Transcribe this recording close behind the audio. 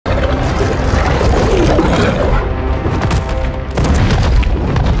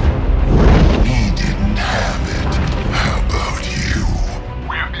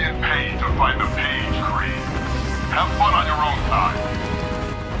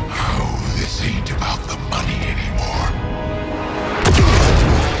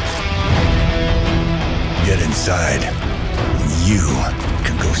side. You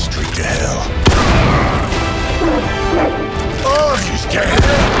can go straight to hell. Oh, she's dead!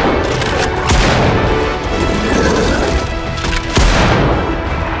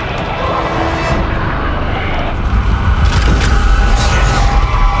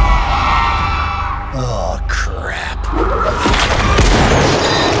 Oh, crap.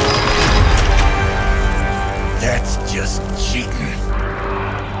 That's just cheating.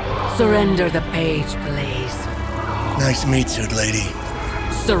 Surrender the page, please. Nice meat suit, lady.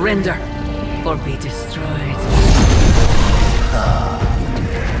 Surrender, or be destroyed.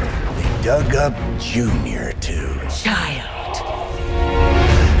 They dug up Junior, too. Child.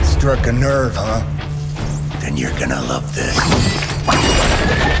 Struck a nerve, huh? Then you're gonna love this.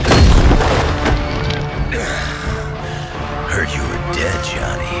 Heard you were dead,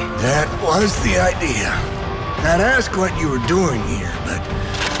 Johnny. That was the idea. I'd ask what you were doing here, but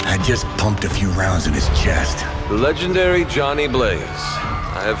I just pumped a few rounds in his chest. The legendary Johnny Blaze.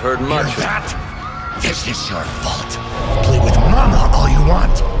 I have heard much Hear that? This is your fault. Play with Mama all you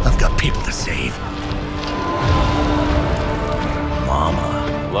want. I've got people to save.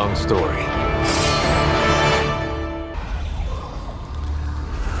 Mama. Long story.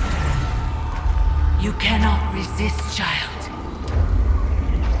 You cannot resist, child.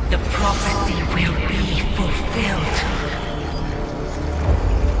 The prophecy will be fulfilled.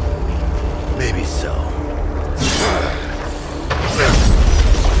 Maybe so.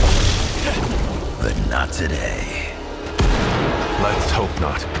 But not today. Let's hope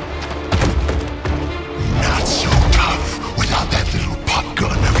not. Not so tough without that little pop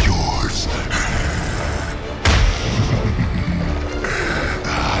gun of yours.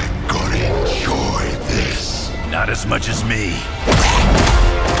 I'm gonna enjoy this. Not as much as me.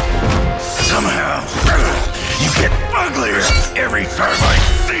 Somehow, you get uglier every time I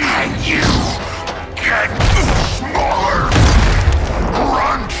see you. And you get smaller.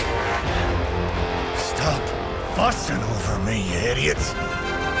 Grunt! Stop fussing over me, you idiots.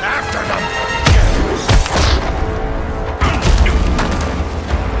 After them!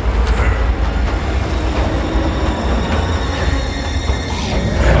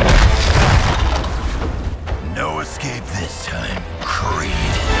 No escape this time, Creed.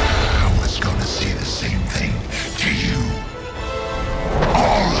 I was gonna say the same thing to you.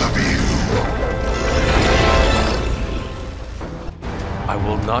 All of you. I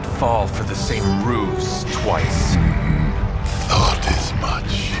will not fall for the same ruse twice. Thought as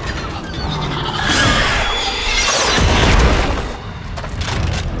much.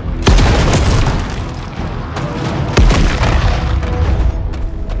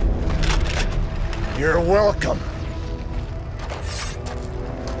 You're welcome.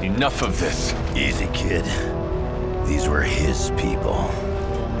 Enough of this. Easy, kid. These were his people.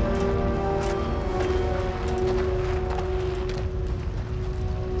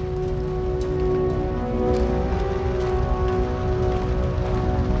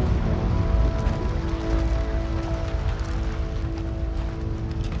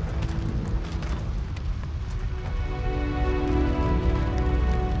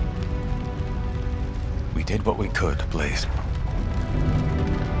 We did what we could, Blaze.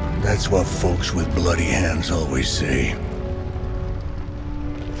 That's what folks with bloody hands always say.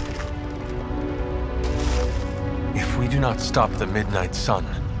 If we do not stop the Midnight Sun,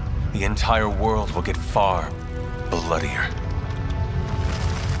 the entire world will get far bloodier.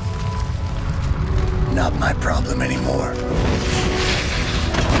 Not my problem anymore.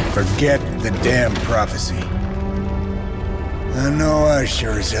 Forget the damn prophecy. I know I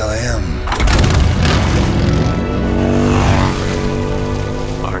sure as hell am.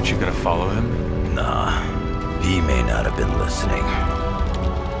 Aren't you gonna follow him? Nah, he may not have been listening.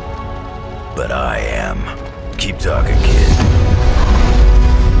 But I am. Keep talking, kid.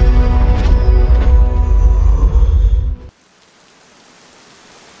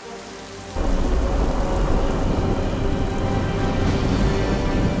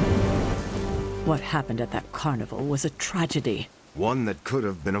 What happened at that carnival was a tragedy. One that could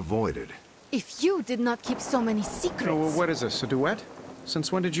have been avoided. If you did not keep so many secrets... Oh, what is this, a duet?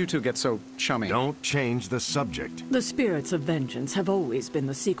 Since when did you two get so chummy? Don't change the subject. The spirits of vengeance have always been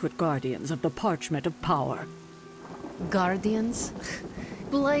the secret guardians of the parchment of power. Guardians?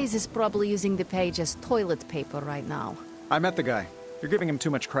 Blaze is probably using the page as toilet paper right now. I met the guy. You're giving him too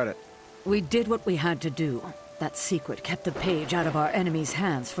much credit. We did what we had to do. That secret kept the page out of our enemies'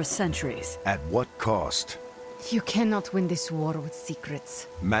 hands for centuries. At what cost? You cannot win this war with secrets.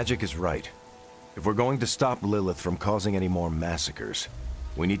 Magic is right. If we're going to stop Lilith from causing any more massacres,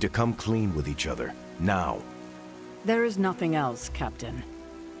 we need to come clean with each other, now. There is nothing else, Captain.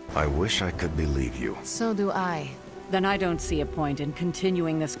 I wish I could believe you. So do I. Then I don't see a point in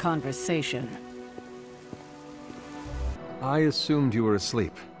continuing this conversation. I assumed you were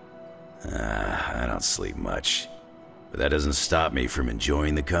asleep. I don't sleep much. But that doesn't stop me from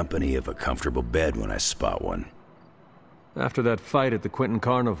enjoying the company of a comfortable bed when I spot one. After that fight at the Quentin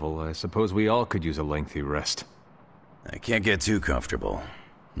Carnival, I suppose we all could use a lengthy rest. I can't get too comfortable.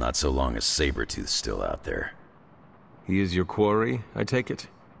 Not so long as Sabretooth's still out there. He is your quarry, I take it?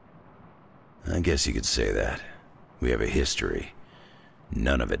 I guess you could say that. We have a history.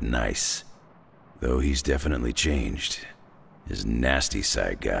 None of it nice. Though he's definitely changed. His nasty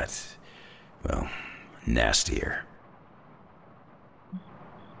side got, well, nastier.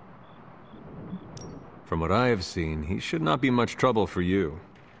 From what I have seen, he should not be much trouble for you.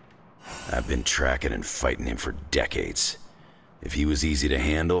 I've been tracking and fighting him for decades. If he was easy to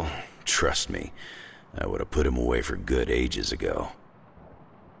handle, trust me, I would have put him away for good ages ago.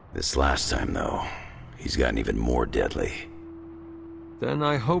 This last time, though, he's gotten even more deadly. Then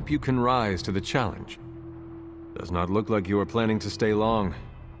I hope you can rise to the challenge. Does not look like you are planning to stay long.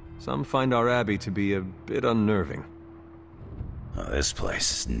 Some find our abbey to be a bit unnerving. Oh, this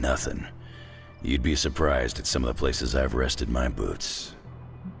place is nothing. You'd be surprised at some of the places I've rested my boots.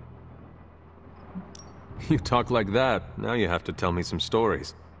 You talk like that, now you have to tell me some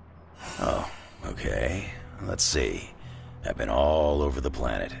stories. Oh, okay. Let's see. I've been all over the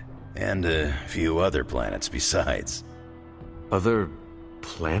planet. And a few other planets besides. Other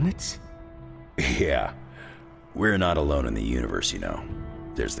planets? Yeah. We're not alone in the universe, you know.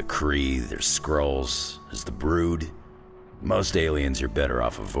 There's the Kree, there's Skrulls, there's the Brood. Most aliens you're better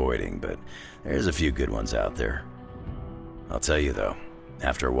off avoiding, but there's a few good ones out there. I'll tell you though,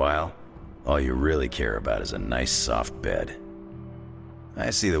 after a while, all you really care about is a nice soft bed. I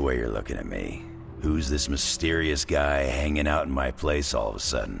see the way you're looking at me. Who's this mysterious guy hanging out in my place all of a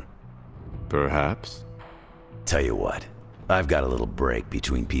sudden? Perhaps. Tell you what, I've got a little break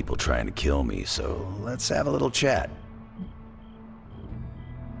between people trying to kill me, so let's have a little chat.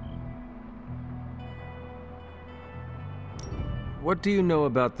 What do you know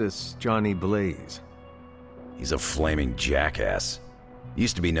about this Johnny Blaze? He's a flaming jackass.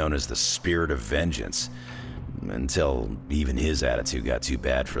 Used to be known as the Spirit of Vengeance, until even his attitude got too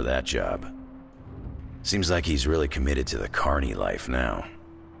bad for that job. Seems like he's really committed to the carny life now.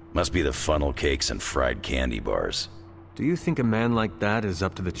 Must be the funnel cakes and fried candy bars. Do you think a man like that is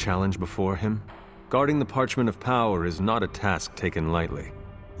up to the challenge before him? Guarding the Parchment of Power is not a task taken lightly.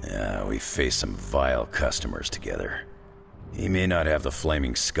 Yeah, we faced some vile customers together. He may not have the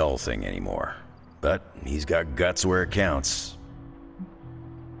flaming skull thing anymore, but he's got guts where it counts.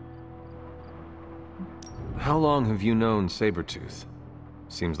 How long have you known Sabretooth?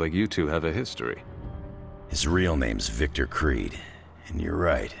 Seems like you two have a history. His real name's Victor Creed, and you're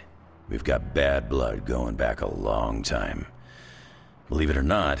right. We've got bad blood going back a long time. Believe it or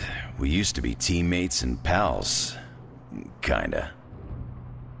not, we used to be teammates and pals. Kinda.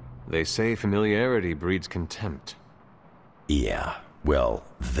 They say familiarity breeds contempt. Yeah, well,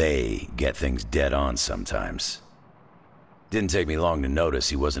 they get things dead on sometimes. Didn't take me long to notice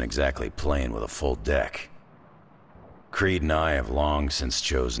he wasn't exactly playing with a full deck. Creed and I have long since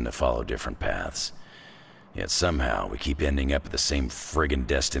chosen to follow different paths. Yet somehow we keep ending up at the same friggin'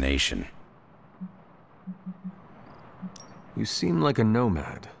 destination. You seem like a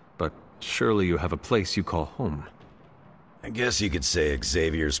nomad, but surely you have a place you call home. I guess you could say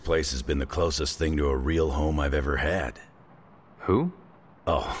Xavier's place has been the closest thing to a real home I've ever had. Who?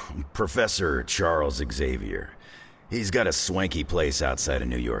 Oh, Professor Charles Xavier. He's got a swanky place outside of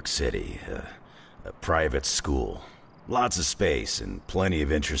New York City. A private school. Lots of space and plenty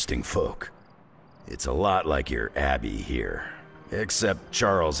of interesting folk. It's a lot like your Abbey here. Except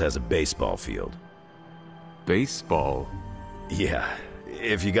Charles has a baseball field. Baseball? Yeah.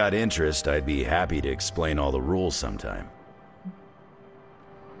 If you got interest, I'd be happy to explain all the rules sometime.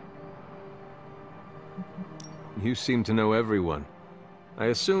 You seem to know everyone. I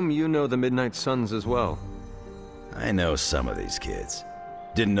assume you know the Midnight Suns as well. I know some of these kids.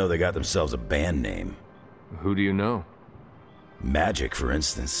 Didn't know they got themselves a band name. Who do you know? Magic, for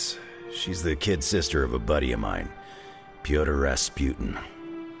instance. She's the kid sister of a buddy of mine, Pyotr Rasputin.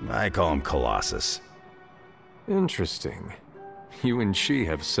 I call him Colossus. Interesting. You and she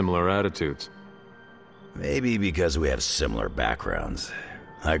have similar attitudes. Maybe because we have similar backgrounds.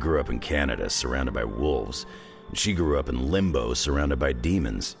 I grew up in Canada, surrounded by wolves. And she grew up in Limbo, surrounded by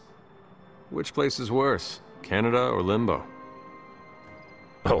demons. Which place is worse, Canada or Limbo?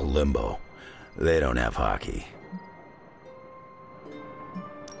 Oh, Limbo. They don't have hockey.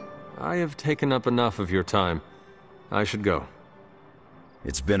 I have taken up enough of your time. I should go.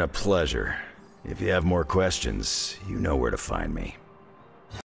 It's been a pleasure. If you have more questions, you know where to find me.